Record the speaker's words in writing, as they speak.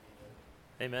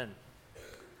Amen.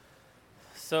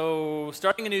 So,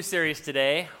 starting a new series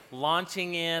today,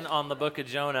 launching in on the book of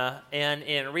Jonah, and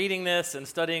in reading this and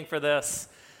studying for this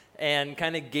and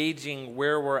kind of gauging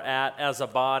where we're at as a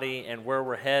body and where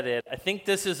we're headed, I think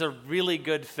this is a really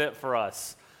good fit for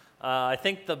us. I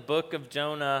think the book of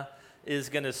Jonah is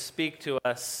going to speak to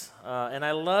us, and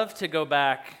I love to go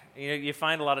back. You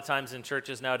find a lot of times in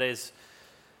churches nowadays,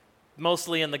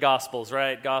 mostly in the Gospels,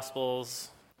 right? Gospels,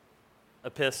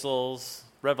 epistles,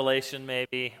 Revelation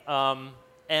maybe,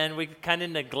 and we kind of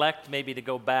neglect maybe to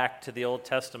go back to the Old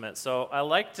Testament. So I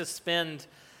like to spend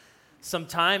some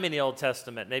time in the Old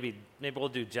Testament. Maybe we'll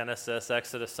do Genesis,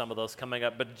 Exodus, some of those coming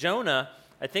up. But Jonah,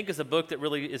 I think, is a book that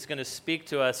really is going to speak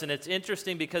to us. And it's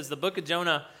interesting because the book of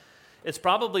Jonah is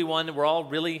probably one that we're all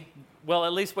really, well,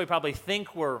 at least we probably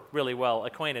think we're really well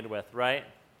acquainted with, right?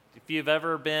 If you've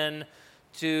ever been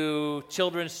to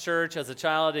children's church as a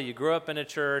child, or you grew up in a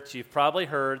church, you've probably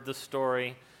heard the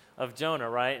story of Jonah,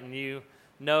 right? And you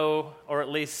know, or at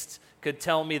least could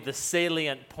tell me the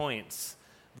salient points.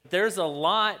 There's a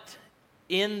lot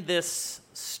in this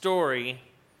story.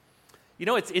 You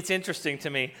know, it's interesting to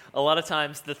me. A lot of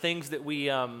times the things that we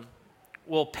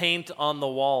will paint on the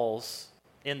walls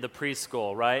in the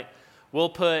preschool, right? We'll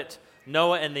put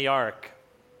Noah and the ark.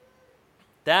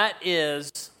 That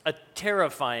is a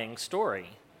terrifying story,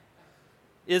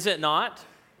 is it not?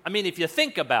 I mean, if you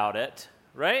think about it,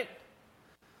 right?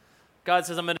 God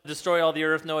says, I'm going to destroy all the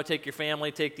earth. Noah, take your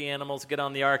family, take the animals, get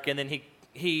on the ark. And then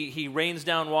he rains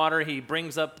down water. He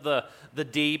brings up the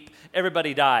deep.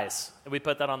 Everybody dies. And we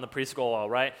put that on the preschool wall,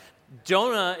 right?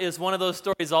 Jonah is one of those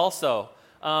stories also.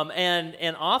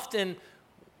 And often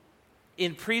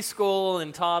in preschool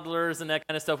and toddlers and that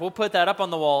kind of stuff, we'll put that up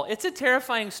on the wall. It's a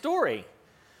terrifying story.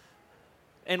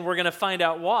 And we're going to find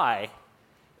out why.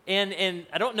 And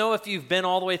I don't know if you've been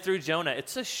all the way through Jonah.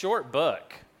 It's a short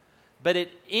book, but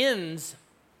it ends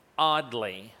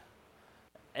oddly.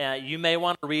 You may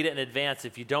want to read it in advance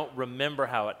if you don't remember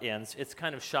how it ends. It's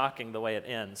kind of shocking the way it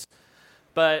ends.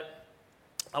 But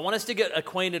I want us to get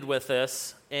acquainted with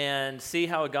this and see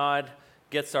how God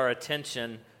gets our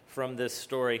attention from this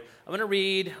story. I'm going to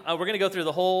read, we're going to go through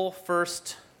the whole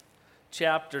first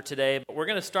chapter today, but we're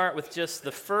going to start with just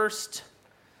the first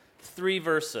 3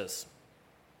 verses.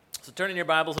 So turn in your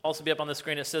Bibles, it'll also be up on the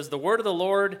screen. It says, "The word of the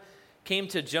Lord came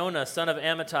to Jonah, son of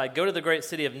Amittai. Go to the great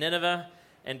city of Nineveh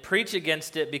and preach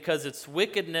against it because its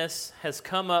wickedness has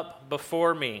come up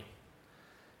before me."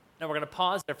 Now we're going to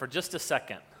pause there for just a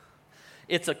second.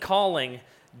 It's a calling.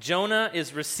 Jonah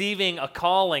is receiving a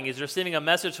calling. He's receiving a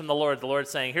message from the Lord. The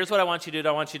Lord's saying, here's what I want you to do.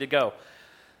 I want you to go.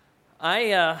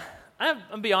 I'm going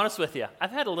to be honest with you. I've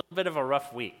had a little bit of a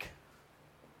rough week.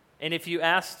 And if you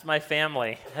asked my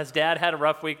family, has Dad had a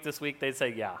rough week this week? They'd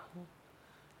say, yeah.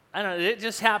 I don't know. It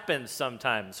just happens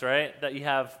sometimes, right, that you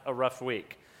have a rough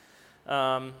week.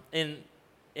 And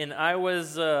I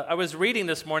was reading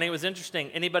this morning. It was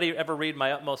interesting. Anybody ever read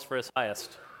My Utmost for His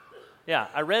Highest? Yeah,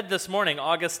 I read this morning,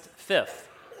 August 5th.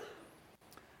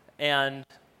 And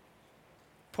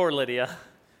poor Lydia.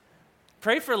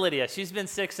 Pray for Lydia. She's been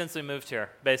sick since we moved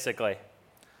here, basically.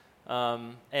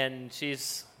 And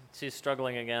she's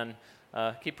struggling again.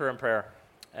 Keep her in prayer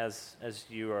as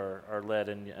you are led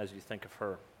and as you think of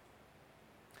her.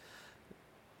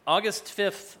 August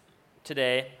 5th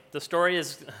today, the story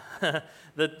is,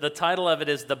 the title of it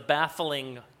is The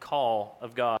Baffling Call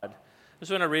of God. I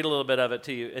just want to read a little bit of it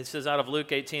to you. It says out of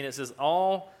Luke 18, it says,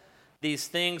 "All these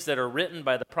things that are written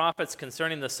by the prophets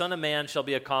concerning the Son of Man shall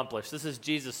be accomplished." This is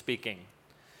Jesus speaking.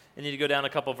 And you go down a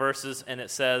couple verses and it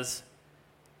says,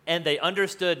 "And they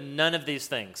understood none of these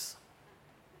things."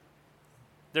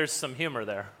 There's some humor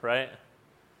there, right?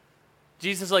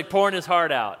 Jesus is like pouring his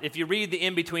heart out. If you read the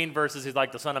in-between verses, he's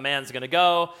like, the Son of Man's going to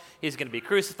go, he's going to be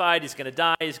crucified, he's going to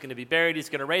die, he's going to be buried, he's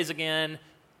going to rise again,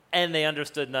 and they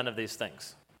understood none of these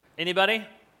things. Anybody?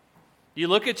 You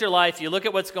look at your life, you look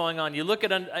at what's going on, you look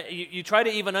at you try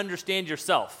to even understand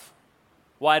yourself.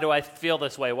 Why do I feel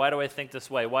this way? Why do I think this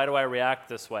way? Why do I react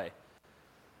this way?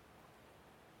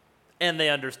 And they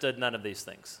understood none of these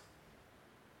things.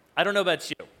 I don't know about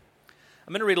you.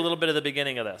 I'm going to read a little bit of the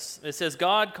beginning of this. It says,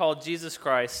 "God called Jesus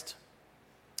Christ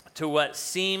to what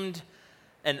seemed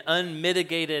an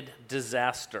unmitigated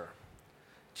disaster.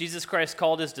 Jesus Christ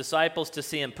called his disciples to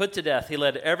see him put to death. He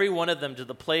led every one of them to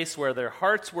the place where their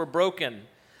hearts were broken.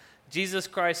 Jesus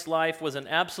Christ's life was an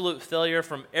absolute failure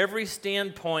from every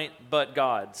standpoint but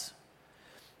God's.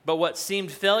 But what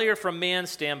seemed failure from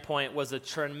man's standpoint was a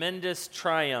tremendous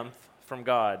triumph from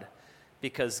God,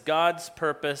 because God's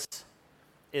purpose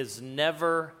is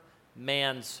never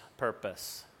man's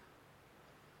purpose."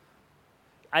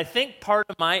 I think part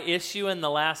of my issue in the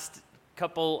last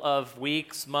couple of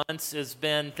weeks, months has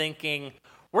been thinking,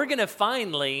 we're going to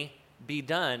finally be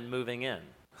done moving in.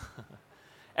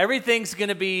 Everything's going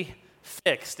to be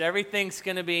fixed. Everything's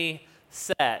going to be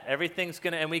set.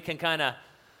 And we can kind of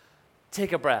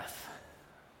take a breath.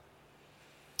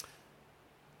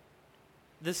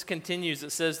 This continues.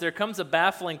 It says, there comes a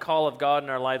baffling call of God in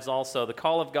our lives also. The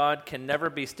call of God can never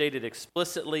be stated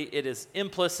explicitly. It is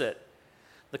implicit.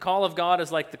 The call of God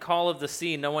is like the call of the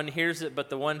sea. No one hears it but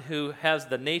the one who has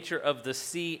the nature of the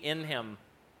sea in him,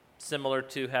 similar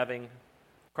to having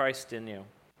Christ in you.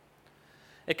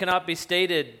 It cannot be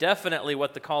stated definitely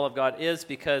what the call of God is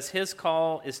because his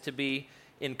call is to be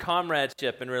in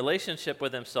comradeship and relationship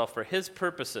with himself for his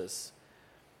purposes.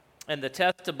 And the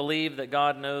test to believe that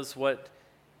God knows what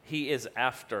he is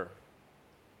after.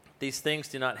 These things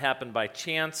do not happen by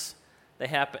chance. They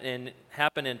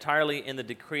happen entirely in the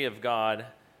decree of God.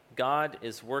 God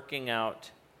is working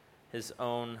out his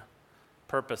own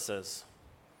purposes.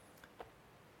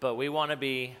 But we want to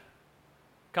be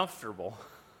comfortable.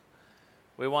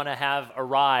 We want to have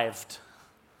arrived.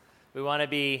 We want to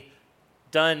be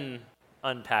done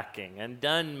unpacking and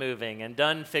done moving and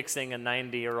done fixing a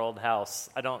 90-year-old house.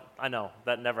 I know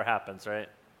that never happens, right?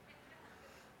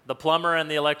 The plumber and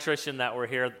the electrician that were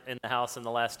here in the house in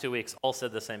the last 2 weeks all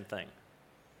said the same thing.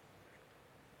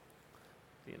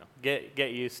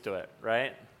 Get used to it,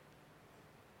 right?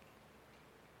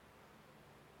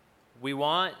 We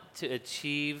want to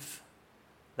achieve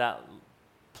that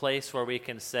place where we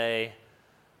can say,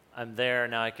 I'm there,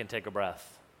 now I can take a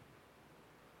breath.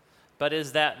 But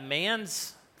is that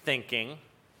man's thinking?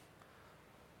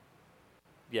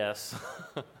 Yes.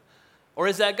 Or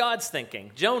is that God's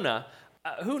thinking? Jonah,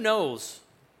 who knows?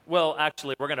 Well,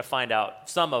 actually, we're going to find out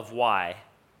some of why.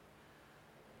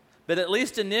 But at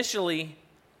least initially,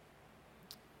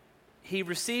 he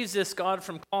receives this God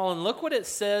from call. And look what it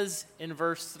says in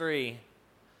verse 3.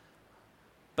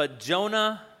 But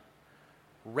Jonah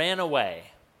ran away.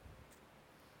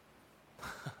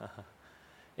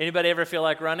 Anybody ever feel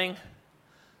like running?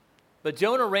 But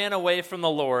Jonah ran away from the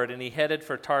Lord, and he headed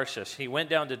for Tarshish. He went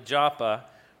down to Joppa,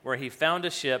 where he found a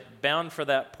ship bound for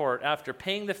that port. After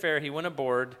paying the fare, he went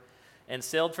aboard and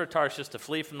sailed for Tarshish to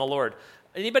flee from the Lord.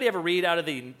 Anybody ever read out of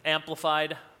the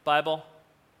Amplified Bible?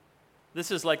 This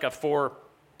is like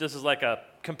a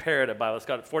comparative Bible. It's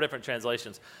got 4 different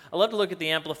translations. I love to look at the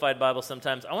Amplified Bible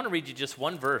sometimes. I want to read you just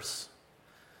one verse.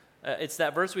 It's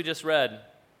that verse we just read,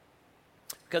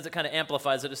 because it kind of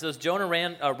amplifies it. It says, Jonah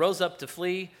rose up to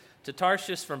flee to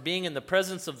Tarshish from being in the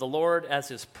presence of the Lord as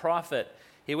his prophet.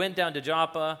 He went down to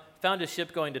Joppa, found a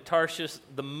ship going to Tarshish,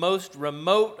 the most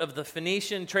remote of the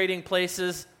Phoenician trading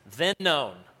places then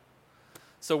known.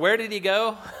 So where did he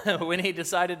go when he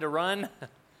decided to run?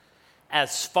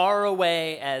 As far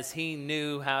away as he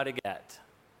knew how to get.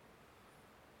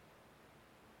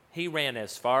 He ran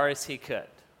as far as he could.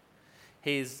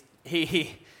 He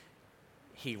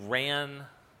ran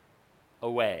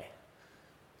away.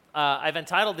 I've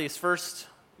entitled these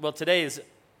today's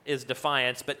is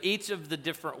Defiance, but each of the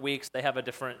different weeks they have a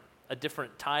different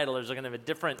title. There's going to have a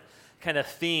different kind of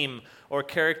theme or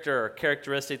character or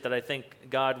characteristic that I think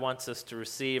God wants us to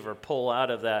receive or pull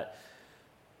out of that.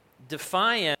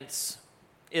 Defiance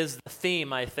is the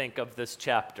theme, I think, of this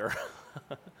chapter.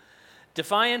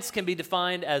 Defiance can be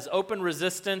defined as open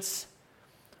resistance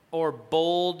or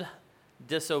bold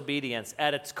disobedience.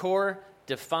 At its core,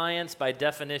 defiance, by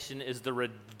definition, is the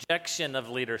rejection of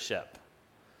leadership.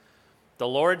 The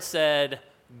Lord said,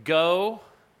 go.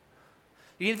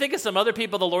 You can think of some other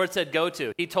people the Lord said go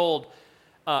to. He told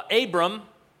Abram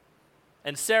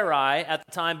and Sarai at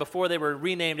the time before they were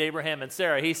renamed Abraham and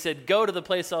Sarah. He said, go to the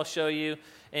place I'll show you.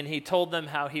 And he told them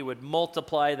how he would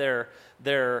multiply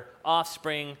their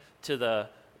offspring to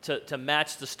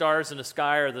match the stars in the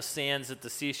sky or the sands at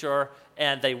the seashore.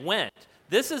 And they went.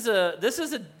 This is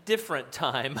a different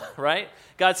time, right?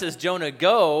 God says, Jonah,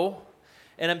 go.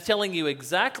 And I'm telling you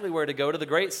exactly where to go, to the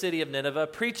great city of Nineveh,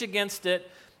 preach against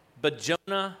it, but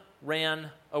Jonah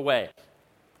ran away.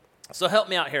 So help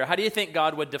me out here. How do you think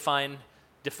God would define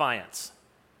defiance?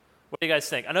 What do you guys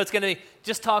think? I know it's going to be,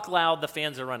 just talk loud, the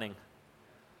fans are running.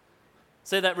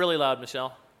 Say that really loud,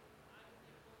 Michelle.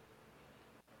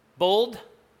 Bold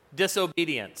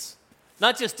disobedience.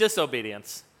 Not just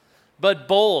disobedience, but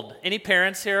bold. Any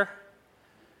parents here?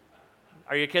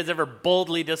 Are your kids ever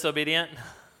boldly disobedient?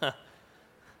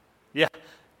 Yeah.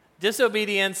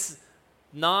 Disobedience,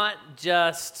 not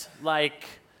just like,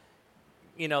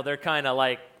 they're kind of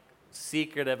like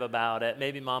secretive about it.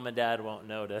 Maybe mom and dad won't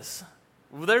notice.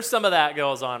 There's some of that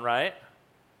goes on, right?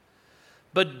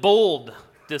 But bold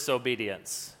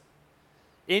disobedience.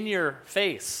 In your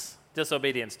face.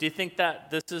 disobedience. Do you think that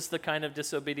this is the kind of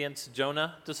disobedience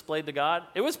Jonah displayed to God?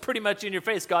 It was pretty much in your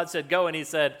face. God said, go, and he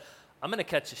said, I'm going to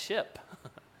catch a ship.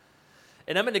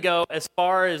 And I'm going to go as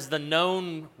far as the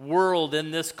known world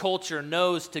in this culture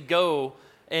knows to go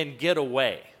and get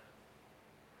away.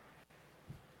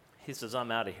 He says,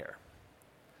 I'm out of here.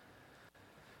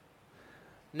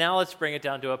 Now let's bring it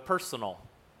down to a personal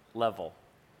level.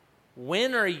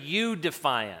 When are you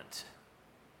defiant?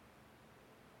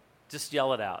 Just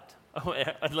yell it out,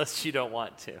 unless you don't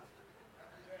want to.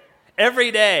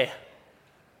 Every day.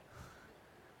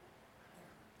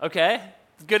 Okay,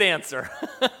 good answer.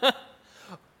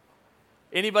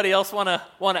 Anybody else want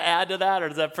to add to that, or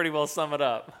does that pretty well sum it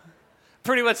up?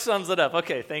 Pretty much sums it up.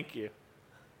 Okay, thank you.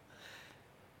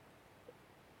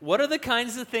 What are the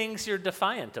kinds of things you're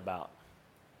defiant about?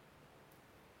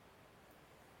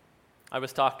 I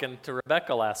was talking to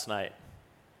Rebecca last night,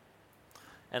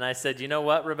 and I said, you know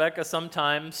what, Rebecca,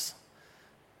 sometimes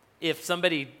if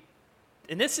somebody,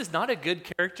 and this is not a good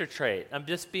character trait, I'm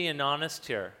just being honest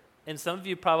here, and some of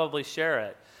you probably share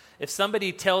it. If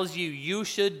somebody tells you you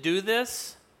should do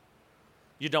this,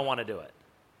 you don't want to do it.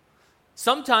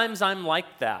 Sometimes I'm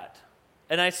like that,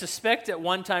 and I suspect at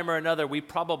one time or another we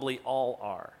probably all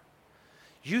are.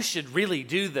 You should really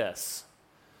do this.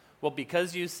 Well,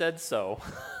 because you said so,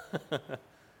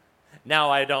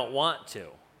 now I don't want to.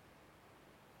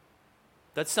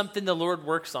 That's something the Lord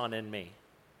works on in me.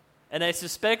 And I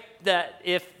suspect that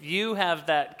if you have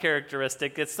that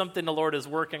characteristic, it's something the Lord is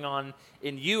working on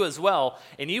in you as well.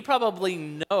 And you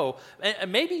probably know,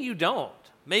 and maybe you don't.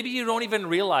 Maybe you don't even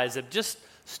realize it. Just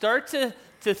start to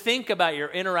think about your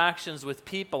interactions with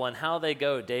people and how they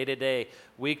go day to day,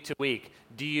 week to week.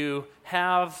 Do you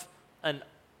have an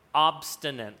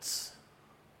obstinance,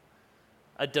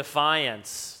 a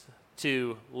defiance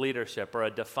to leadership, or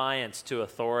a defiance to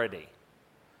authority?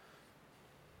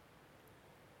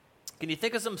 Can you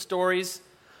think of some stories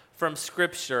from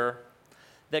Scripture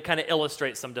that kind of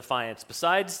illustrate some defiance?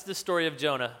 Besides the story of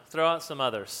Jonah, throw out some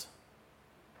others.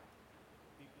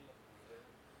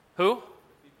 Who?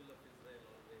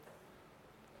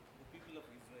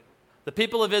 The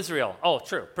people of Israel. Oh,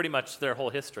 true. Pretty much their whole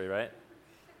history, right?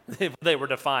 They were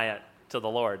defiant to the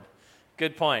Lord.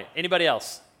 Good point. Anybody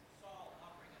else?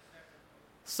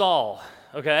 Saul.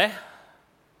 Okay.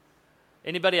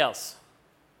 Anybody else?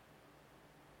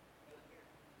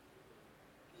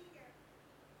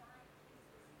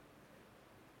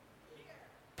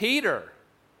 Peter.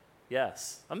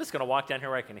 Yes. I'm just going to walk down here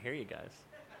where I can hear you guys.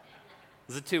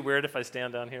 Is it too weird if I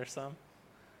stand down here some?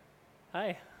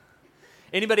 Hi.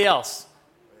 Anybody else?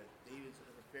 David's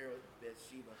affair with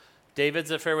Bathsheba.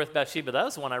 David's affair with Bathsheba. That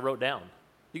was the one I wrote down.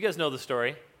 You guys know the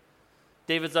story.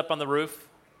 David's up on the roof.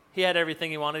 He had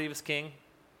everything he wanted. He was king.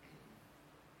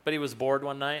 But he was bored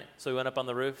one night, so he went up on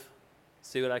the roof,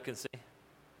 see what I can see.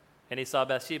 And he saw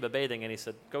Bathsheba bathing, and he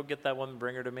said, go get that woman,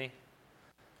 bring her to me.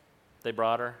 They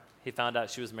brought her. He found out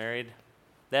she was married.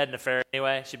 They had an affair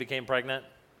anyway. She became pregnant.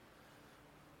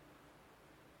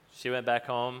 She went back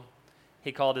home.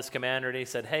 He called his commander and he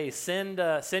said, hey, send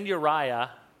Uriah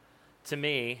to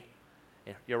me.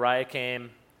 Uriah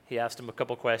came. He asked him a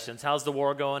couple questions. How's the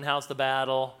war going? How's the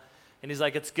battle? And he's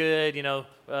like, it's good.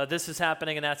 This is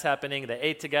happening and that's happening. They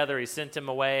ate together. He sent him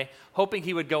away, hoping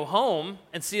he would go home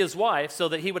and see his wife so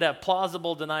that he would have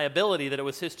plausible deniability that it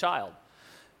was his child.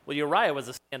 Well, Uriah was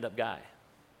a stand-up guy.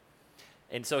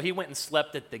 And so he went and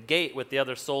slept at the gate with the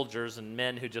other soldiers and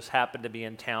men who just happened to be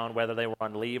in town, whether they were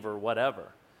on leave or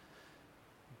whatever.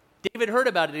 David heard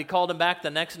about it. He called him back the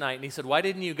next night, and he said, why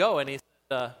didn't you go? And he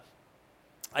said,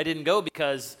 I didn't go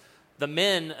because the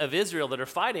men of Israel that are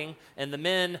fighting and the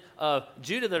men of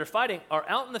Judah that are fighting are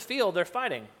out in the field. They're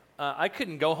fighting. I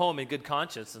couldn't go home in good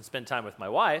conscience and spend time with my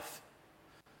wife.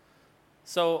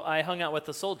 So I hung out with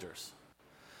the soldiers.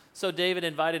 So David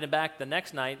invited him back the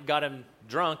next night, got him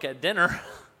drunk at dinner,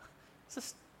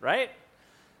 right?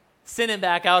 Sent him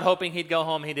back out, hoping he'd go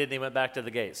home. He didn't. He went back to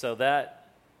the gate. So that,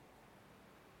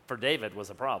 for David, was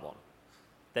a problem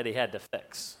that he had to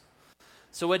fix.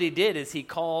 So what he did is he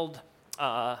called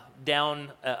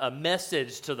down a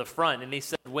message to the front, and he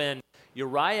said, when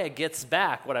Uriah gets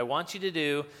back, what I want you to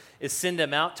do is send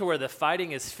him out to where the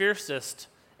fighting is fiercest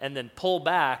and then pull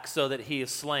back so that he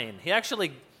is slain. He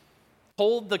actually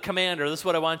told the commander, this is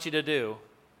what I want you to do.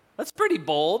 That's pretty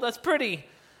bold. That's pretty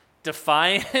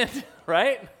defiant,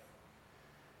 right?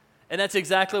 And that's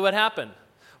exactly what happened.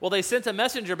 Well, they sent a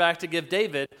messenger back to give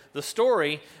David the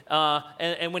story,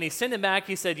 and when he sent him back,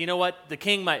 he said, you know what, the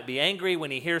king might be angry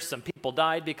when he hears some people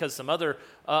died because some other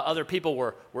people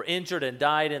were injured and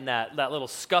died in that little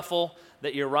scuffle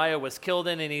that Uriah was killed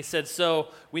in, and he said, so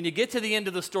when you get to the end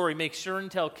of the story, make sure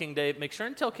and tell King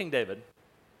David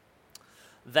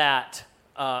that,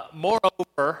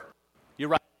 moreover,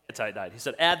 Uriah the Hittite died. He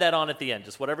said, add that on at the end.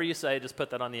 Just whatever you say, just put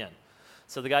that on the end.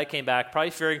 So the guy came back, probably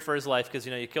fearing for his life because,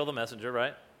 you kill the messenger,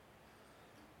 right?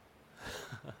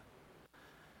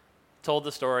 Told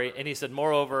the story, and he said,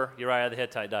 moreover, Uriah the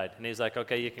Hittite died. And he's like,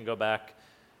 okay, you can go back.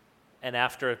 And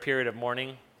after a period of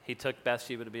mourning, he took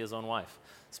Bathsheba to be his own wife.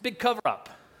 It's a big cover-up.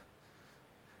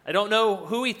 I don't know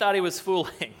who he thought he was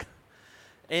fooling.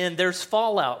 And there's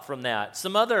fallout from that.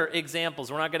 Some other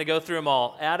examples, we're not going to go through them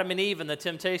all. Adam and Eve and the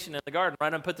temptation in the garden,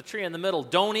 right? And put the tree in the middle.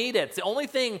 Don't eat it. It's the only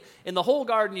thing in the whole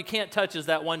garden you can't touch is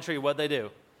that one tree. What'd they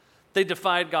do? They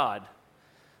defied God.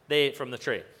 They ate from the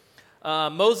tree.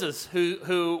 Moses,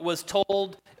 who was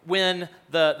told when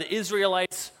the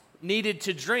Israelites needed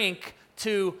to drink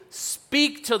to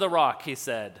speak to the rock, he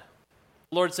said.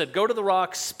 The Lord said, go to the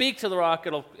rock, speak to the rock,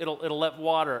 it'll let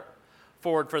water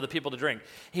forward for the people to drink.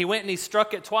 He went and he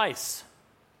struck it twice.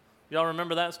 Y'all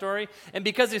remember that story? And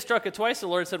because he struck it twice, the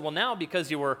Lord said, well, now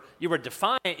because you were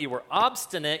defiant, you were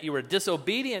obstinate, you were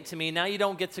disobedient to me, now you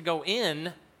don't get to go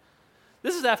in.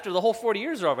 This is after the whole 40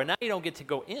 years are over. Now you don't get to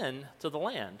go in to the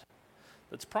land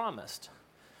that's promised.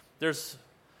 There's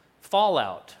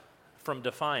fallout from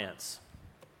defiance.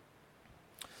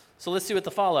 So let's see what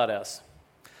the fallout is.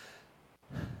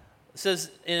 It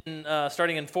says,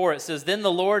 starting in 4, it says, then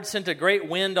the Lord sent a great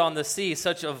wind on the sea.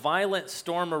 Such a violent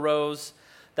storm arose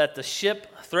that the ship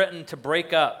threatened to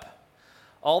break up.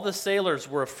 All the sailors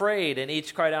were afraid, and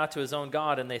each cried out to his own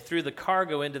God, and they threw the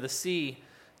cargo into the sea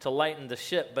to lighten the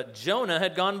ship. But Jonah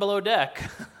had gone below deck,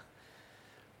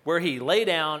 where he lay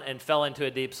down and fell into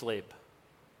a deep sleep.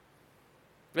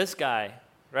 This guy,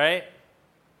 right?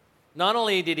 Not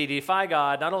only did he defy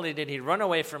God, not only did he run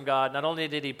away from God, not only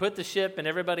did he put the ship and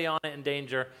everybody on it in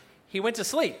danger, he went to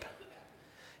sleep.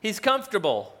 He's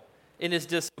comfortable in his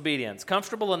disobedience,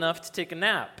 comfortable enough to take a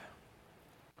nap.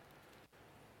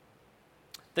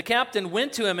 The captain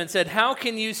went to him and said, how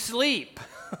can you sleep?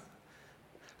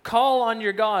 Call on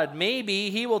your God. Maybe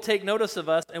he will take notice of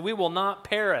us and we will not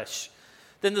perish.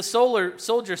 Then the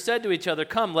soldiers said to each other,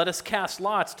 come, let us cast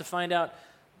lots to find out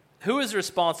who is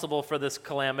responsible for this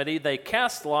calamity. They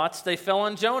cast lots. They fell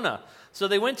on Jonah. So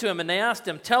they went to him and they asked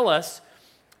him, tell us,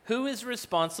 who is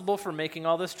responsible for making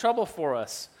all this trouble for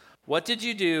us? What did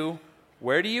you do?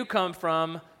 Where do you come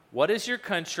from? What is your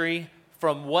country?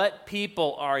 From what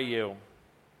people are you?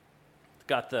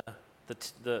 Got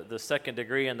the second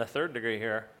degree and the third degree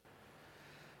here.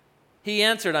 He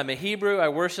answered, I'm a Hebrew. I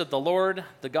worship the Lord,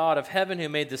 the God of heaven, who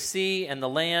made the sea and the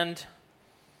land.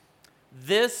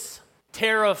 This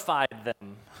terrified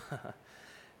them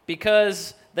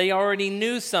because they already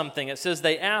knew something. It says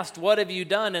they asked, what have you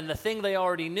done? And the thing they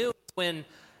already knew is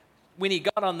when he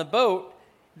got on the boat,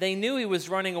 they knew he was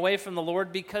running away from the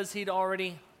Lord because he'd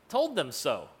already told them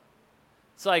so.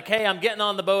 It's like, hey, I'm getting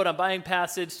on the boat. I'm buying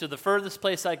passage to the furthest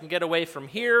place I can get away from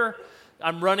here.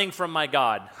 I'm running from my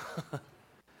God.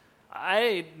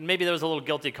 Maybe there was a little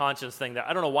guilty conscience thing there.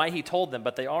 I don't know why he told them,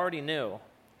 but they already knew.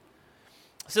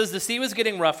 It says the sea was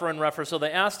getting rougher and rougher, so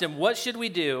they asked him, what should we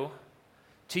do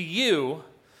to you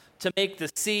to make the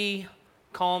sea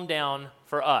calm down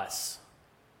for us?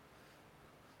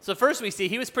 So first we see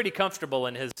he was pretty comfortable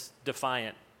in his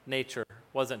defiant nature,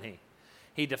 wasn't he?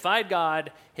 He defied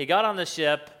God. He got on the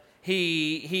ship.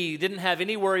 He didn't have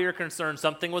any worry or concern.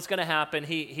 Something was going to happen.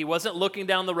 He wasn't looking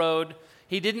down the road.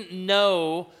 He didn't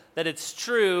know that it's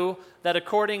true that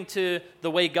according to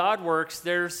the way God works,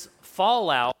 there's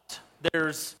fallout.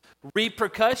 There's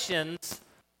repercussions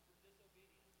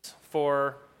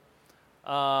for,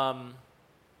 does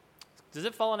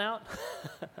it falling out?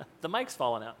 The mic's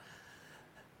falling out.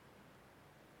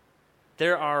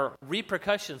 There are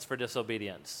repercussions for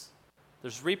disobedience.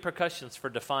 There's repercussions for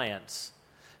defiance.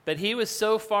 But he was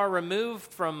so far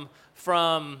removed from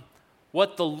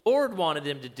what the Lord wanted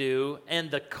him to do and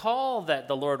the call that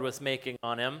the Lord was making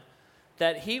on him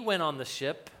that he went on the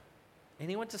ship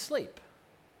and he went to sleep.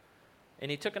 And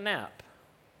he took a nap.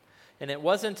 And it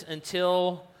wasn't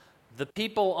until the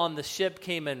people on the ship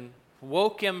came and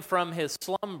woke him from his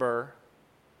slumber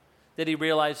that he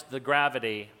realized the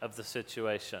gravity of the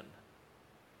situation.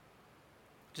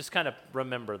 Just kind of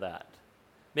remember that.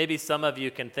 Maybe some of you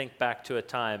can think back to a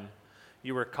time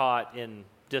you were caught in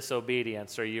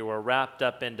disobedience or you were wrapped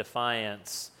up in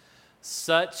defiance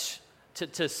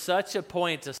to such a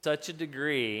point, to such a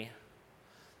degree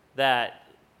that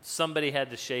somebody had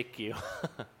to shake you.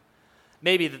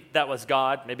 Maybe that was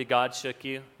God. Maybe God shook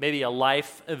you. Maybe a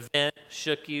life event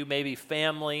shook you. Maybe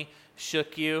family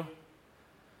shook you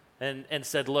and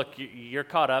said, look, you're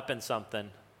caught up in something.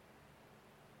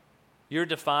 You're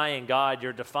defying God.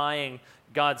 You're defying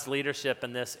God's leadership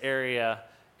in this area,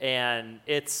 and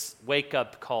it's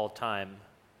wake-up call time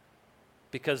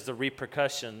because the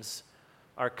repercussions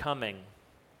are coming.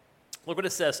 Look what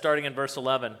it says starting in verse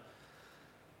 11.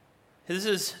 This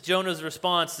is Jonah's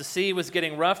response. The sea was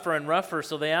getting rougher and rougher,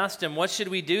 so they asked him, what should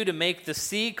we do to make the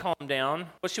sea calm down?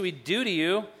 What should we do to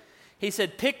you? He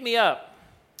said, pick me up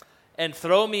and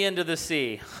throw me into the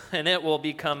sea, and it will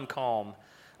become calm.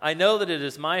 I know that it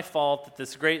is my fault that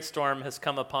this great storm has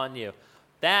come upon you.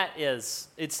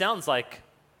 It sounds like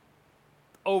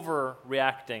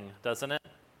overreacting, doesn't it?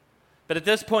 But at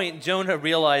this point, Jonah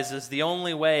realizes the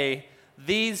only way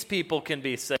these people can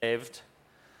be saved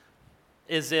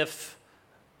is if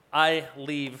I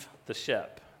leave the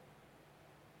ship.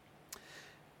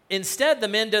 Instead, the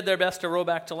men did their best to row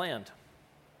back to land.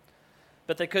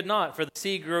 But they could not, for the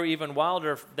sea grew even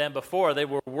wilder than before. They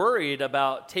were worried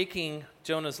about taking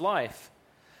Jonah's life.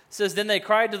 It says, then they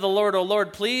cried to the Lord, O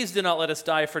Lord, please do not let us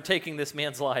die for taking this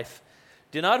man's life.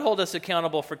 Do not hold us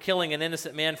accountable for killing an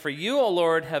innocent man, for you, O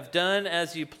Lord, have done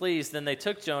as you pleased. Then they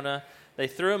took Jonah, they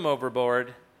threw him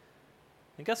overboard,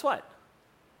 and guess what?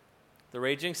 The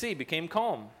raging sea became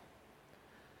calm.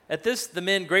 At this, the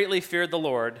men greatly feared the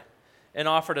Lord and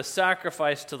offered a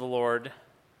sacrifice to the Lord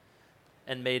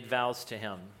and made vows to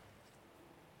him.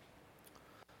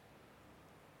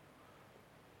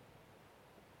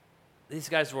 These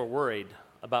guys were worried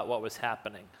about what was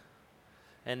happening.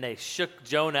 And they shook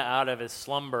Jonah out of his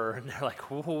slumber, and they're like,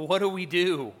 what do we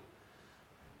do?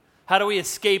 How do we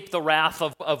escape the wrath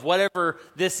of whatever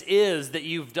this is that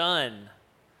you've done?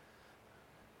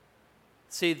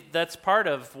 See, that's part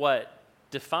of what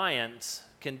defiance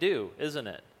can do, isn't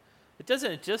it? It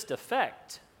doesn't just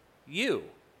affect you.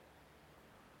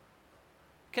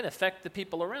 It can affect the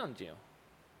people around you.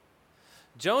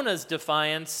 Jonah's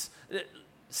defiance,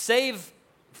 save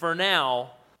for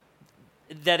now,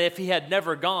 that if he had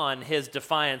never gone, his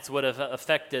defiance would have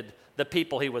affected the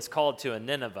people he was called to in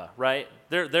Nineveh, right?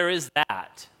 There is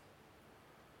that.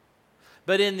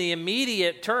 But in the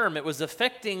immediate term, it was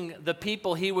affecting the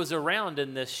people he was around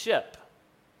in this ship.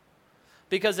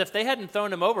 Because if they hadn't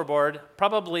thrown him overboard,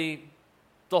 probably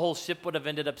the whole ship would have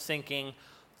ended up sinking.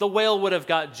 The whale would have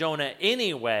got Jonah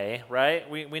anyway, right?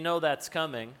 We know that's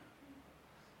coming.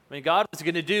 I mean, God was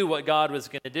going to do what God was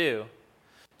going to do.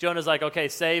 Jonah's like, okay,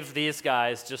 save these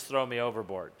guys, just throw me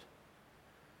overboard.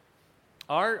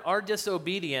 Our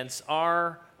disobedience,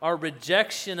 our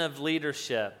rejection of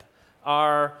leadership,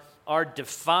 our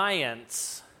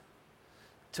defiance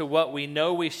to what we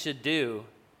know we should do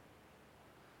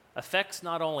affects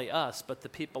not only us, but the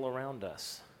people around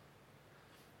us.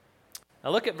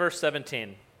 Now look at verse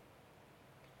 17.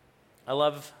 I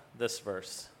love this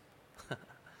verse.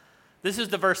 This is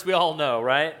the verse we all know,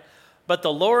 right? But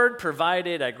the Lord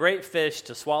provided a great fish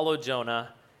to swallow Jonah,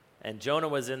 and Jonah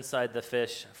was inside the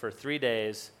fish for 3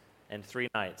 days and 3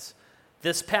 nights.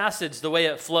 This passage, the way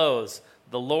it flows,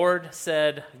 the Lord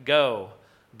said, go,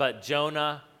 but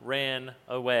Jonah ran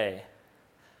away.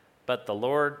 But the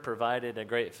Lord provided a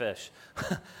great fish.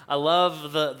 I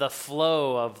love the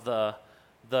flow of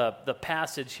the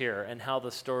passage here and how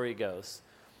the story goes.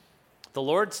 The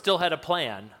Lord still had a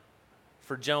plan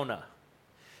for Jonah.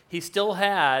 He still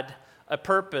had a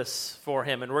purpose for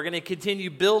him, and we're going to continue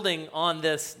building on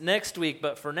this next week,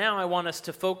 but for now I want us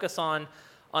to focus on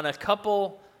a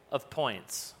couple of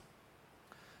points,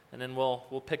 and then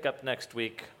we'll pick up next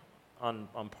week on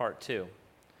part 2.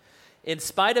 In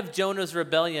spite of Jonah's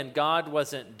rebellion, God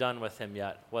wasn't done with him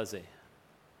yet, was he?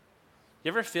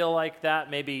 You ever feel like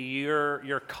that? Maybe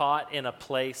you're caught in a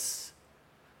place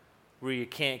where you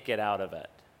can't get out of it.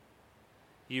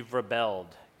 You've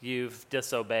rebelled. You've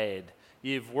disobeyed.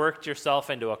 You've worked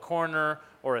yourself into a corner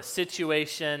or a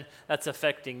situation that's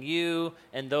affecting you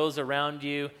and those around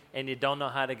you, and you don't know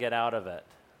how to get out of it.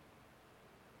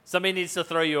 Somebody needs to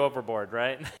throw you overboard,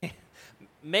 right?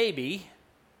 Maybe,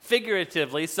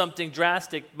 figuratively, something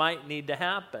drastic might need to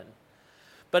happen.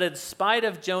 But in spite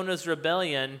of Jonah's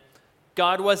rebellion,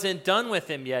 God wasn't done with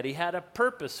him yet. He had a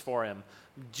purpose for him.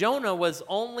 Jonah was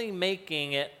only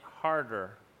making it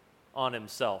harder on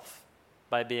himself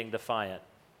by being defiant.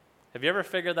 Have you ever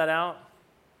figured that out?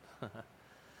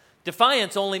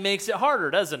 Defiance only makes it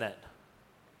harder, doesn't it?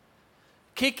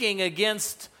 Kicking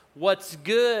against what's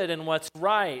good and what's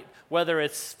right, whether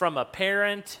it's from a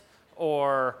parent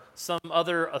or some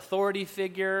other authority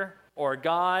figure or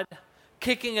God,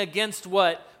 kicking against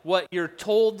what what you're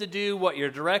told to do, what you're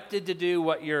directed to do,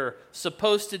 what you're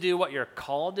supposed to do, what you're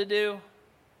called to do,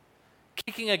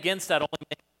 kicking against that only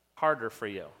makes it harder for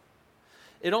you.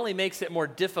 It only makes it more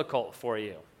difficult for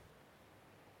you.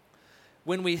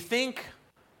 When we think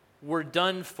we're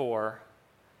done for,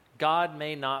 God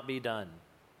may not be done.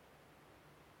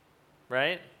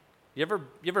 Right? You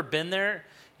ever been there?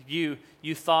 You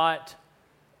thought,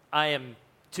 I am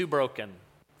too broken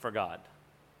for God.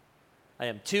 I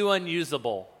am too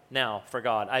unusable now for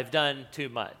God. I've done too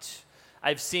much.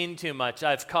 I've seen too much.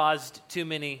 I've caused too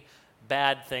many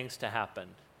bad things to happen.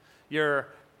 You're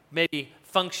maybe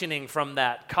functioning from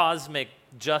that cosmic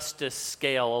justice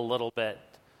scale a little bit.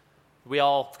 We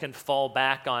all can fall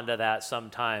back onto that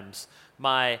sometimes.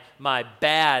 My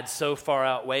bad so far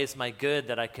outweighs my good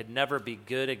that I could never be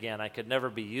good again. I could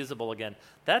never be usable again.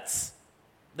 That's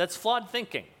flawed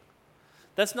thinking.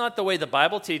 That's not the way the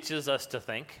Bible teaches us to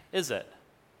think, is it?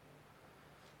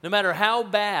 No matter how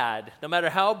bad, no matter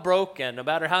how broken, no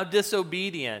matter how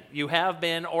disobedient you have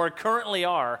been or currently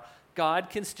are, God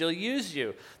can still use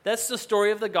you. That's the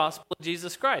story of the gospel of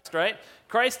Jesus Christ, right?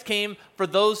 Christ came for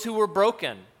those who were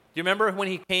broken. Do you remember when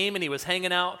he came and he was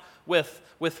hanging out with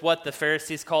what the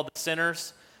Pharisees called the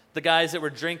sinners? The guys that were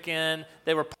drinking,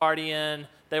 they were partying,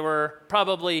 they were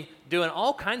probably doing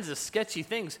all kinds of sketchy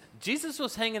things. Jesus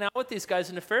was hanging out with these guys,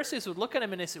 and the Pharisees would look at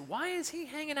him and they said, why is he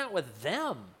hanging out with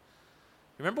them?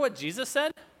 Remember what Jesus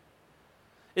said?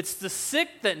 It's the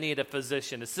sick that need a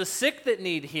physician. It's the sick that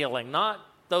need healing, not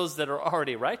those that are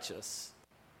already righteous.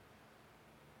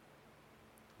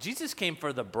 Jesus came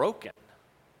for the broken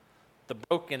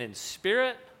in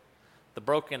spirit, the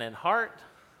broken in heart,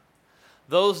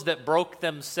 those that broke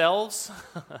themselves.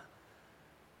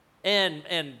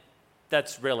 and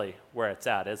that's really where it's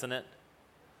at, isn't it?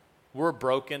 We're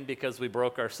broken because we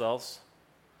broke ourselves.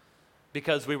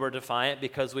 Because we were defiant,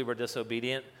 because we were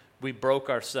disobedient, we broke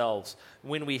ourselves.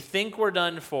 When we think we're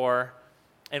done for,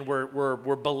 and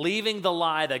we're believing the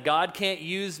lie that God can't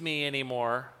use me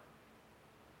anymore,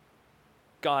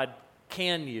 God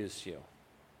can use you.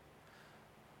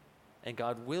 And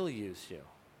God will use you.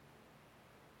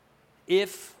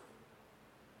 If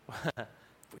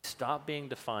we stop being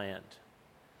defiant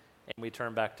and we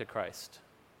turn back to Christ.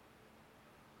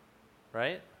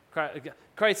 Right?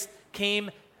 Christ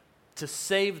came to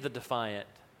save the defiant.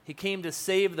 He came to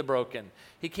save the broken.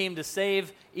 He came to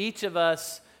save each of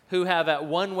us who have at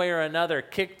one way or another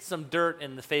kicked some dirt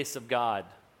in the face of God.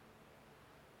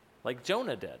 Like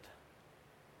Jonah did.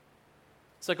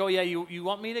 It's like, oh yeah, you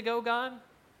want me to go, God?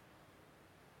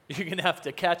 You're going to have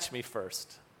to catch me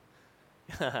first.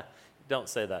 Don't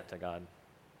say that to God.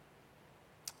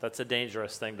 That's a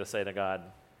dangerous thing to say to God.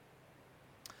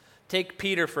 Take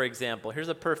Peter, for example. Here's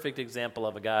a perfect example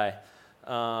of a guy.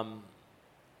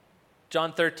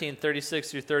 John 13,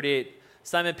 36 through 38.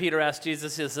 Simon Peter asked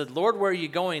Jesus, he said, Lord, where are you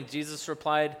going? Jesus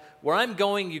replied, where I'm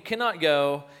going, you cannot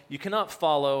go, you cannot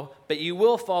follow, but you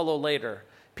will follow later.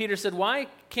 Peter said, why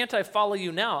can't I follow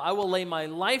you now? I will lay my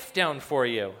life down for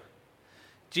you.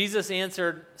 Jesus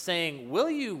answered, saying, will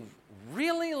you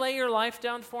really lay your life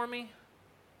down for me?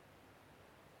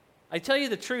 I tell you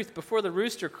the truth, before the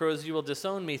rooster crows, you will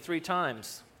disown me 3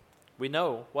 times. We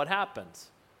know what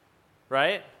happens,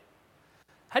 right?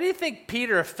 How do you think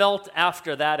Peter felt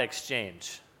after that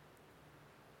exchange?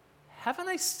 Haven't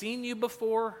I seen you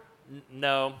before?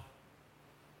 No.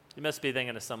 You must be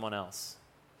thinking of someone else.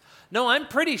 No, I'm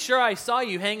pretty sure I saw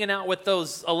you hanging out with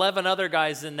those 11 other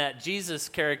guys in that Jesus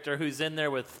character who's in there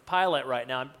with Pilate right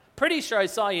now. I'm pretty sure I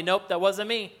saw you. Nope, that wasn't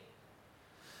me.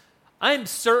 I'm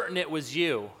certain it was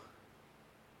you.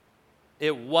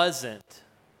 It wasn't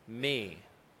me.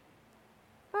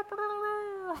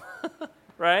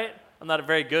 Right? I'm not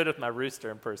very good with my rooster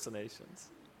impersonations.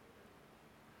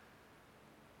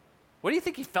 What do you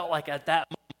think he felt like at that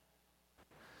moment?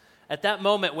 At that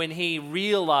moment when he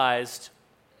realized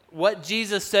what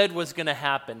Jesus said was going to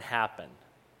happen, happened.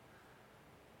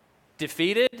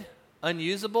 Defeated,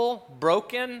 unusable,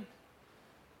 broken,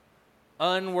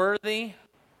 unworthy,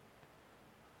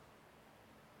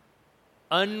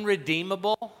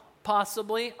 unredeemable,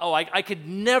 possibly. Oh, I could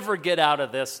never get out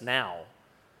of this now.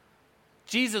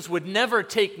 Jesus would never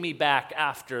take me back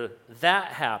after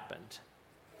that happened.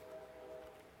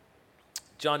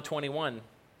 John 21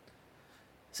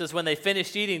 says, when they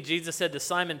finished eating, Jesus said to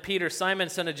Simon Peter, Simon,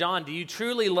 son of John, do you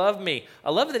truly love me?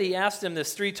 I love that he asked him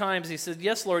this 3 times. He said,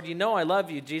 yes, Lord, you know I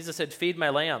love you. Jesus said, feed my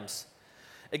lambs.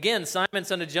 Again, Simon,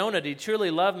 son of Jonah, do you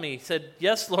truly love me? He said,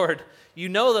 yes, Lord, you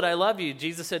know that I love you.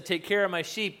 Jesus said, take care of my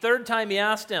sheep. 3rd time he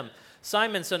asked him,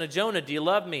 Simon, son of Jonah, do you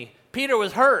love me? Peter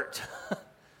was hurt.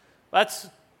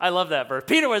 I love that verse.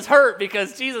 Peter was hurt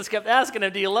because Jesus kept asking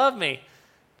him, do you love me?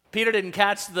 Peter didn't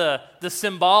catch the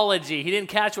symbology. He didn't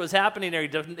catch what was happening there.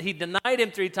 He denied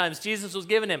him 3 times. Jesus was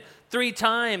giving him 3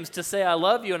 times to say, I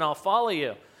love you and I'll follow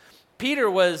you. Peter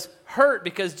was hurt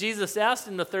because Jesus asked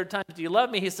him the 3rd time, do you love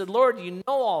me? He said, Lord, you know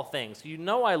all things. You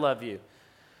know I love you.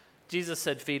 Jesus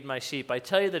said, feed my sheep. I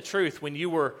tell you the truth, when you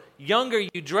were younger,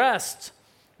 you dressed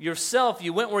yourself.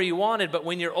 You went where you wanted, but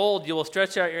when you're old, you will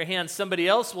stretch out your hand. Somebody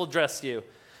else will dress you.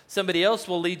 Somebody else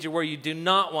will lead you where you do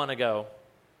not want to go.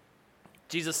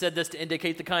 Jesus said this to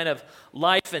indicate the kind of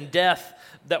life and death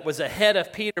that was ahead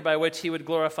of Peter by which he would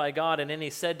glorify God. And then he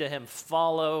said to him,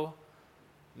 follow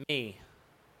me.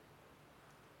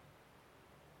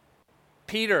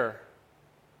 Peter,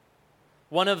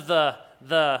 one of the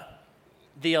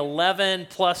 11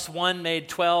 plus 1 made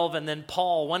 12, and then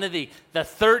Paul, one of the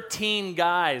 13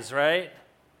 guys, right,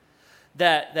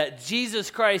 that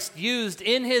Jesus Christ used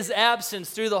in his absence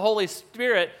through the Holy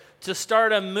Spirit to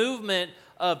start a movement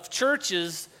of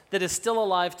churches that is still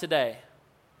alive today,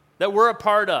 that we're a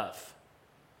part of.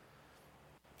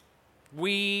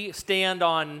 We stand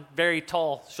on very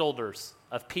tall shoulders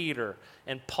of Peter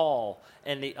and Paul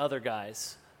and the other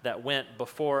guys that went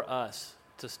before us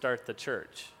to start the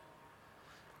church.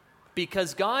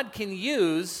 Because God can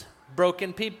use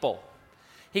broken people.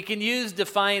 He can use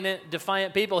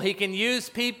defiant people. He can use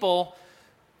people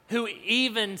who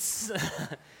even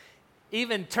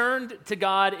turned to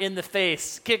God in the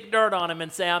face, kick dirt on him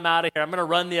and say, I'm out of here. I'm going to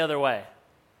run the other way.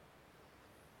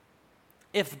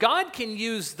 If God can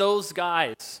use those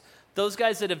guys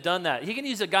that have done that, he can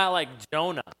use a guy like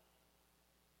Jonah.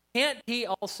 Can't he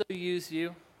also use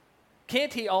you?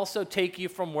 Can't he also take you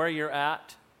from where you're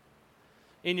at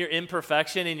in your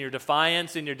imperfection, in your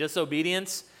defiance, in your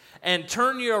disobedience, and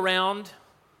turn you around,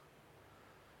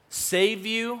 save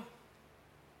you,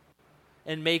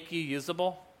 and make you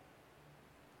usable?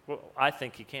 Well, I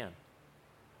think he can.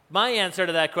 My answer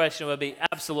to that question would be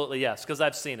absolutely yes, because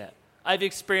I've seen it. I've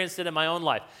experienced it in my own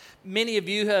life. Many of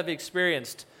you have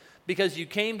experienced because you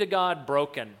came to God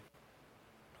broken.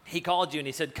 He called you and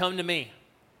he said, come to me.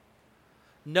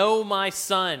 Know my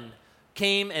son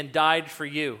came and died for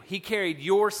you. He carried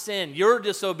your sin, your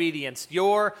disobedience,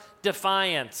 your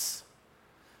defiance,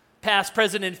 past,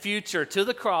 present, and future, to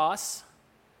the cross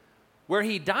where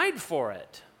he died for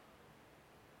it.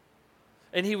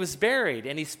 And he was buried,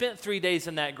 and he spent 3 days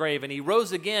in that grave, and he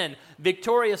rose again,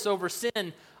 victorious over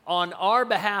sin on our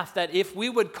behalf, that if we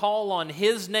would call on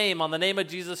his name, on the name of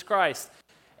Jesus Christ,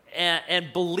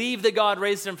 and believe that God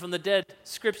raised him from the dead,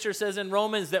 Scripture says in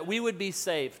Romans that we would be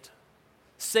saved.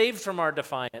 Saved from our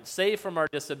defiance, saved from our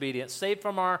disobedience, saved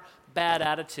from our bad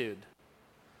attitude.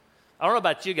 I don't know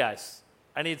about you guys.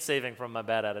 I need saving from my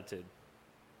bad attitude.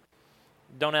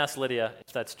 Don't ask Lydia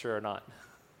if that's true or not.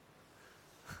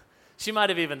 She might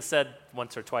have even said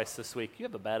once or twice this week, you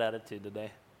have a bad attitude today.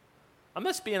 I'm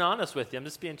just being honest with you. I'm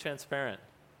just being transparent.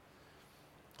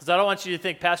 Because I don't want you to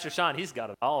think, Pastor Sean, he's got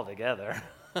it all together.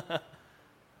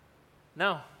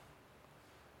 No.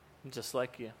 I'm just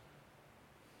like you.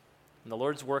 And the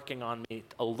Lord's working on me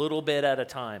a little bit at a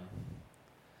time.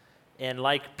 And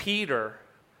like Peter,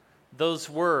 those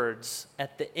words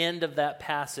at the end of that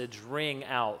passage ring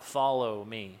out, follow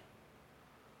me.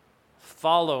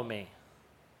 Follow me.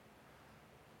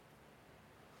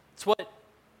 It's what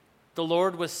the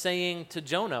Lord was saying to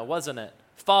Jonah, wasn't it?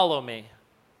 Follow me.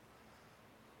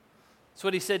 It's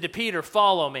what he said to Peter,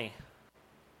 follow me.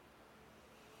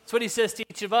 It's what he says to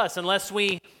each of us, unless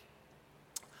we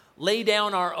lay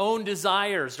down our own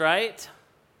desires, right?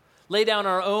 Lay down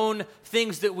our own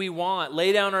things that we want.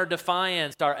 Lay down our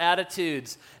defiance, our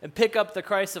attitudes, and pick up the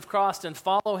Christ of cross and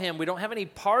follow him. We don't have any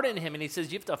part in him, and he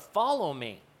says, you have to follow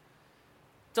me.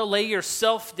 To lay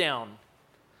yourself down.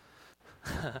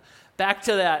 Back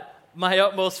to that, my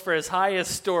utmost for his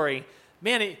highest story.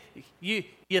 Man, you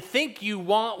think you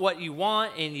want what you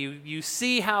want, and you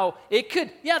see how it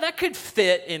could, that could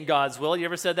fit in God's will. You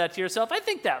ever said that to yourself? I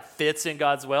think that fits in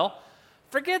God's will.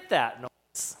 Forget that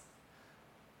noise.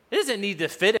 It doesn't need to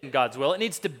fit in God's will. It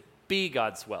needs to be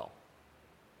God's will.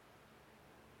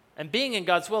 And being in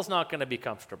God's will is not going to be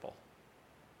comfortable.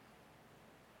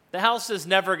 The house is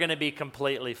never going to be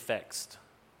completely fixed.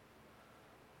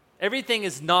 Everything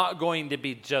is not going to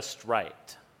be just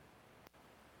right.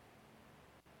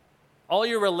 All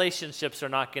your relationships are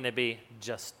not going to be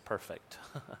just perfect.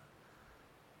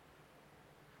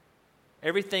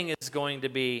 Everything is going to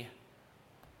be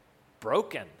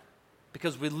broken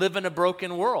because we live in a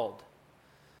broken world.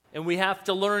 And we have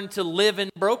to learn to live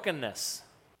in brokenness.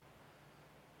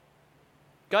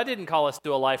 God didn't call us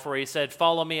to a life where he said,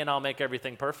 follow me and I'll make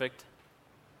everything perfect.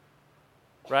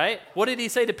 right? What did he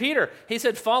say to Peter? He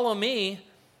said, follow me,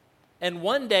 and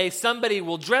one day somebody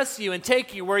will dress you and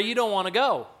take you where you don't want to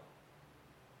go.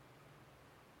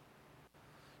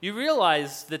 You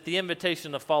realize that the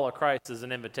invitation to follow Christ is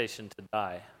an invitation to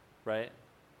die, right?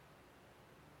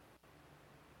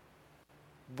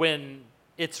 When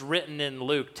it's written in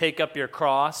Luke, take up your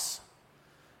cross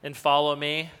and follow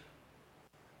me,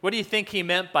 what do you think he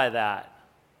meant by that?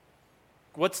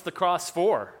 What's the cross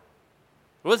for?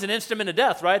 It was an instrument of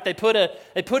death, right? They put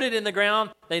it in the ground,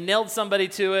 they nailed somebody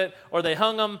to it, or they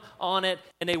hung them on it,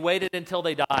 and they waited until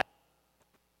they died.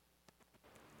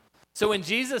 So when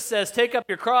Jesus says, take up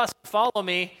your cross and follow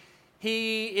me,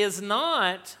 he is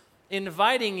not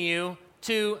inviting you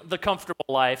to the comfortable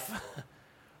life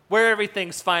where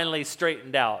everything's finally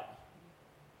straightened out.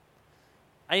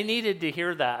 I needed to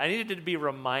hear that. I needed to be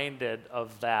reminded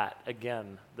of that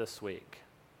again this week.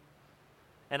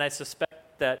 And I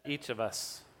suspect that each of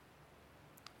us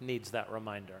needs that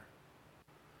reminder.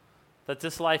 That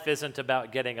this life isn't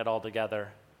about getting it all together.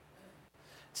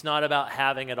 It's not about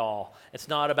having it all. It's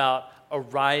not about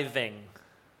arriving.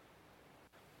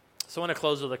 So I want to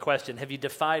close with a question. Have you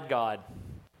defied God?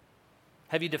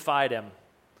 Have you defied him?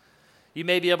 You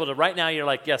may be able to, right now you're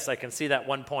like, yes, I can see that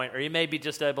one point. Or you may be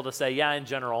just able to say, yeah, in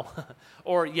general.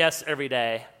 Or yes, every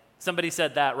day. Somebody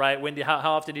said that, right?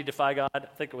 How often do you defy God? I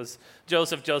think it was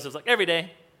Joseph. Joseph's like, every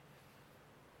day.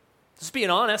 Just being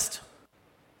honest.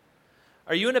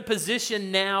 Are you in a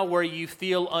position now where you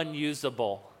feel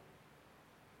unusable?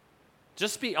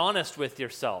 Just be honest with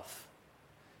yourself.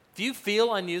 If you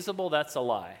feel unusable, that's a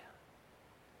lie.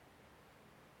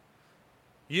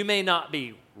 You may not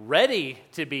be ready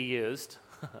to be used.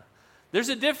 There's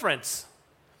a difference.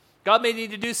 God may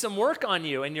need to do some work on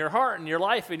you in your heart, in your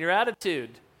life, in your attitude,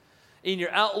 in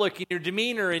your outlook, in your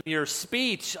demeanor, in your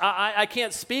speech. I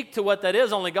can't speak to what that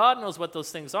is. Only God knows what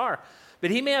those things are.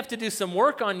 But he may have to do some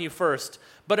work on you first.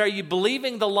 But are you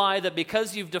believing the lie that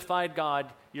because you've defied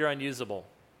God, you're unusable?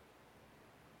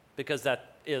 Because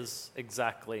that is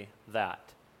exactly that.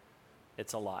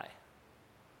 It's a lie.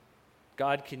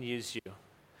 God can use you,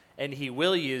 and he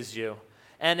will use you.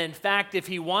 And in fact, if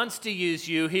he wants to use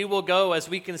you, he will go, as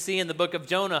we can see in the book of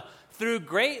Jonah, through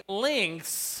great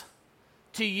lengths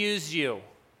to use you.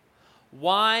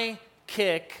 Why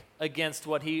kick against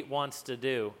what he wants to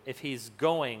do if he's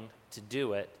going to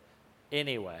do it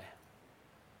anyway?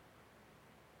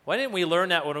 Why didn't we learn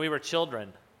that when we were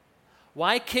children?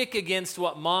 Why kick against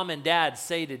what mom and dad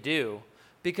say to do?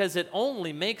 Because it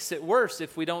only makes it worse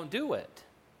if we don't do it.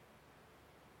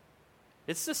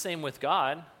 It's the same with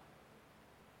God.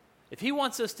 If he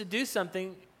wants us to do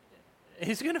something,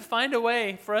 he's going to find a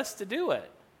way for us to do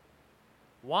it.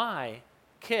 Why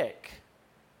kick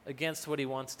against what he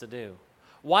wants to do?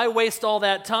 Why waste all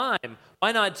that time?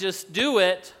 Why not just do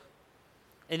it,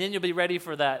 and then you'll be ready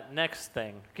for that next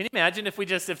thing? Can you imagine if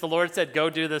the Lord said, go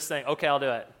do this thing, okay, I'll do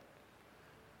it.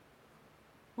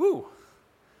 Woo.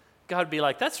 God would be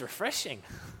like, that's refreshing.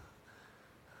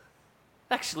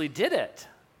 Actually did it.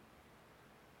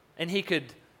 And he could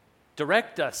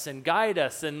direct us and guide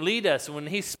us and lead us. When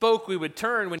he spoke, we would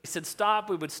turn. When he said stop,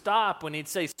 we would stop. When he'd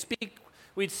say speak,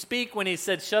 we'd speak. When he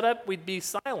said shut up, we'd be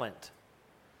silent.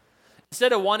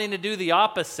 Instead of wanting to do the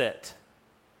opposite,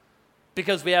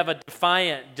 because we have a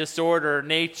defiant disorder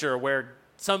nature where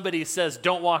somebody says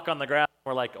don't walk on the grass,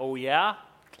 we're like, oh yeah?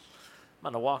 I'm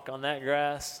going to walk on that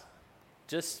grass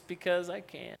just because I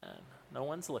can. No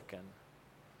one's looking.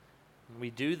 And we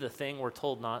do the thing we're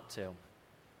told not to.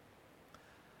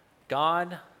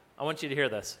 God, I want you to hear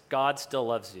this. God still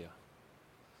loves you.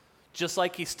 Just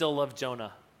like he still loved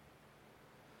Jonah.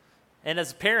 And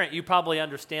as a parent, you probably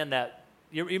understand that.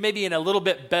 You may be in a little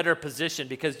bit better position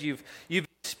because you've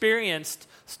experienced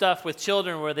stuff with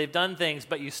children where they've done things,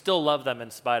 but you still love them in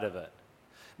spite of it.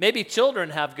 Maybe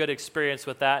children have good experience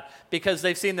with that because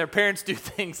they've seen their parents do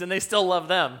things and they still love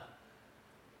them.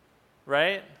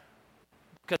 Right?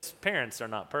 Because parents are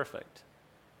not perfect.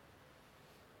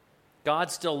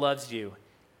 God still loves you.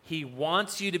 He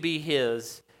wants you to be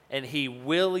his, and he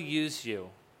will use you.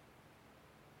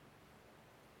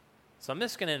 So I'm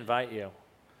just going to invite you.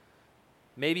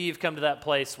 Maybe you've come to that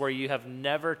place where you have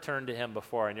never turned to him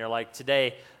before, and you're like,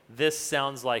 today, this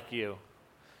sounds like you.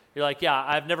 You're like, yeah,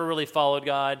 I've never really followed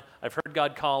God. I've heard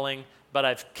God calling, but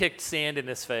I've kicked sand in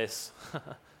his face.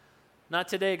 Not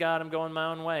today, God. I'm going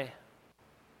my own way.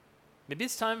 Maybe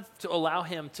it's time to allow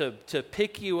him to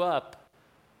pick you up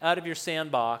out of your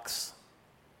sandbox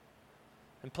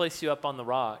and place you up on the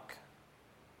rock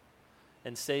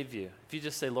and save you. If you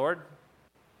just say, Lord,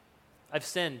 I've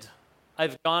sinned.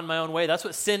 I've gone my own way. That's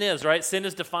what sin is, right? Sin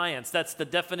is defiance. That's the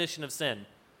definition of sin.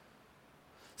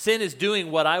 Sin is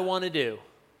doing what I want to do,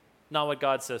 not what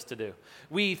God says to do.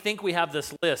 We think we have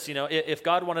this list. You know, if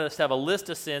God wanted us to have a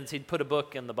list of sins, he'd put a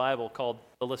book in the Bible called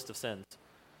The List of Sins.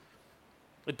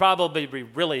 It'd probably be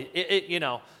really,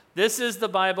 this is the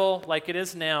Bible like it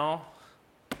is now.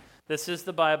 This is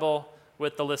the Bible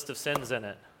with the list of sins in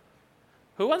it.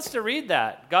 Who wants to read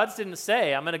that? God didn't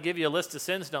say, I'm going to give you a list of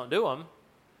sins, don't do them.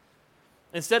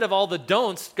 Instead of all the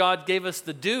don'ts, God gave us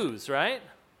the do's, right?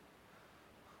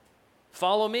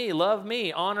 Follow me, love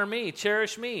me, honor me,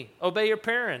 cherish me, obey your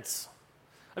parents.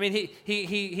 I mean,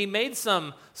 he made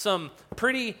some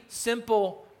pretty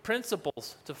simple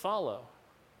principles to follow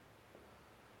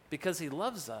because he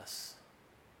loves us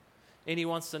and he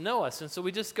wants to know us. And so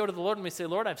we just go to the Lord and we say,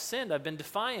 Lord, I've sinned. I've been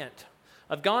defiant.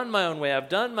 I've gone my own way. I've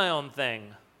done my own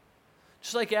thing.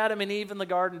 Just like Adam and Eve in the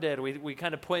garden did. We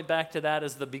kind of point back to that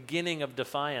as the beginning of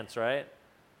defiance, right?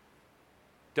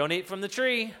 Don't eat from the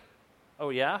tree. Oh,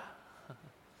 yeah?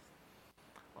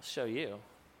 I'll show you.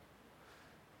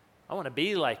 I want to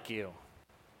be like you.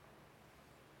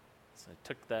 So they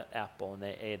took that apple and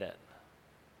they ate it.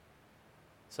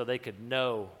 So they could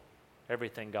know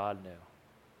everything God knew.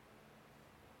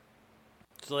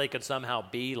 So they could somehow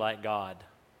be like God.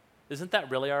 Isn't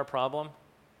that really our problem?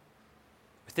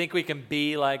 We think we can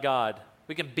be like God.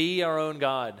 We can be our own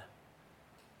God.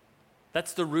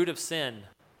 That's the root of sin.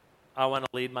 I want to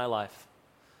lead my life.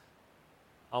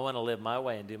 I want to live my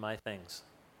way and do my things.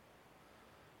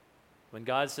 When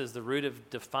God says the root of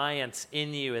defiance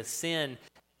in you is sin,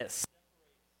 it separates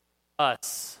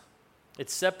us. It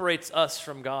separates us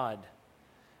from God.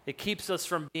 It keeps us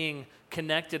from being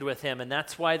connected with him. And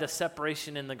that's why the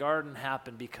separation in the garden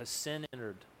happened, because sin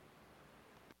entered.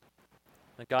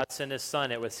 When God sent his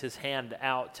son, it was his hand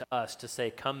out to us to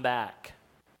say, come back.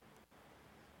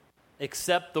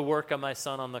 Accept the work of my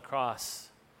son on the cross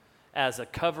as a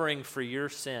covering for your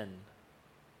sin,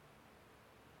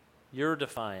 your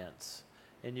defiance,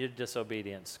 and your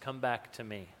disobedience. Come back to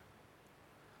me.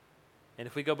 And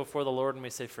if we go before the Lord and we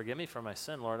say, forgive me for my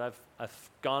sin, Lord, I've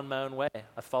gone my own way.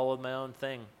 I've followed my own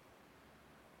thing.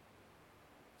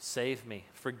 Save me.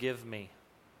 Forgive me.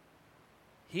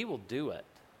 He will do it.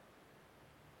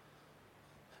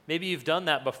 Maybe you've done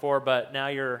that before, but now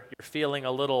you're feeling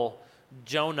a little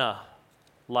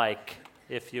Jonah-like,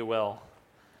 if you will.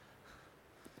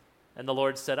 And the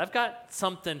Lord said, I've got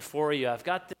something for you. I've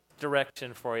got this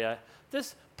direction for you.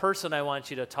 This person I want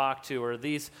you to talk to, or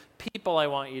these people I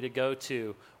want you to go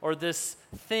to, or this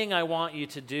thing I want you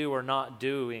to do or not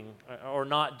doing, or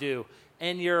not do.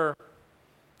 And you're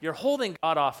holding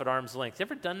God off at arm's length. You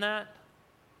ever done that?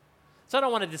 So I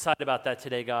don't want to decide about that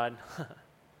today, God.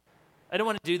 I don't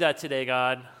want to do that today,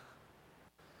 God.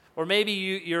 Or maybe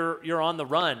you're on the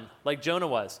run like Jonah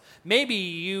was. Maybe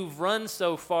you've run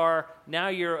so far, now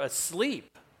you're asleep.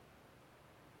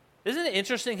 Isn't it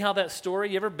interesting how that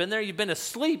story, you ever been there? You've been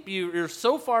asleep. You're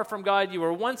so far from God. You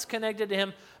were once connected to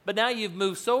him, but now you've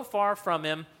moved so far from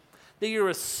him that you're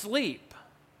asleep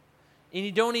and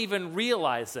you don't even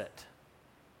realize it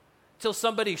until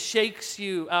somebody shakes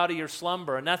you out of your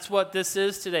slumber. And that's what this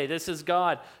is today. This is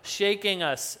God shaking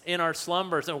us in our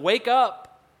slumbers. And wake up.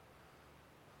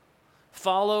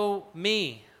 Follow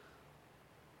me.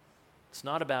 It's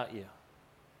not about you.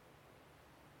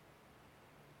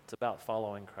 It's about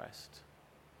following Christ.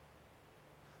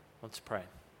 Let's pray.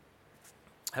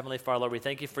 Heavenly Father, Lord, we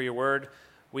thank you for your word.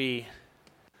 We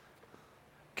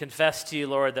confess to you,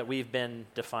 Lord, that we've been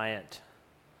defiant.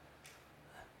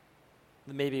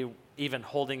 Maybe even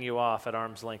holding you off at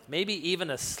arm's length. Maybe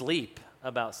even asleep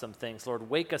about some things. Lord,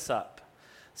 wake us up.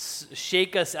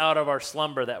 Shake us out of our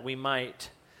slumber that we might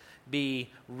be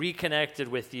reconnected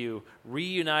with you,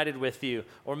 reunited with you,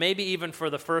 or maybe even for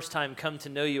the first time come to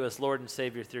know you as Lord and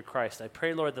Savior through Christ. I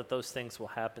pray, Lord, that those things will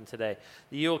happen today.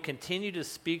 That you will continue to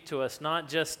speak to us, not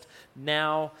just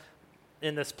now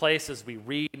in this place as we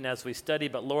read and as we study,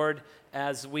 but Lord,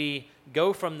 as we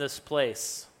go from this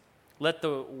place, let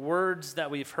the words that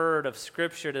we've heard of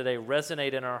Scripture today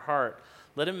resonate in our heart.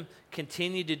 Let them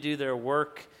continue to do their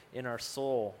work in our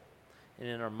soul and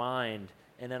in our mind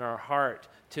and in our heart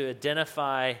to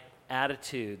identify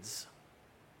attitudes.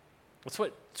 That's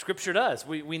what Scripture does.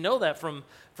 We know that from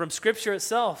Scripture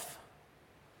itself.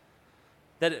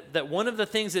 That one of the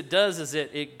things it does is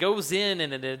it goes in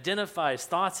and it identifies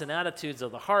thoughts and attitudes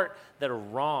of the heart that are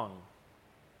wrong.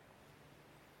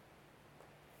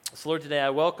 So Lord, today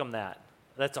I welcome that.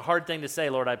 That's a hard thing to say,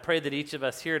 Lord. I pray that each of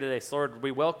us here today, so Lord,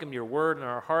 we welcome your word in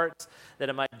our hearts, that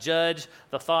it might judge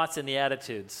the thoughts and the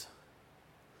attitudes.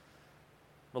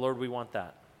 But Lord, we want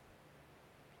that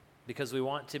because we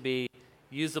want to be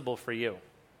usable for you.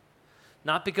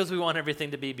 Not because we want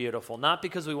everything to be beautiful, not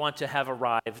because we want to have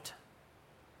arrived,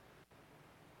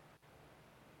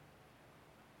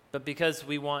 but because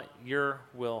we want your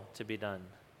will to be done,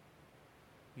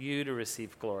 you to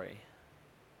receive glory,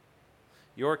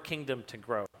 your kingdom to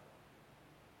grow.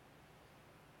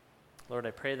 Lord,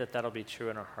 I pray that that'll be true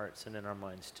in our hearts and in our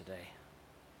minds today.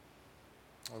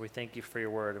 Lord, we thank you for your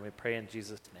word, and we pray in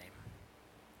Jesus'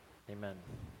 name. Amen.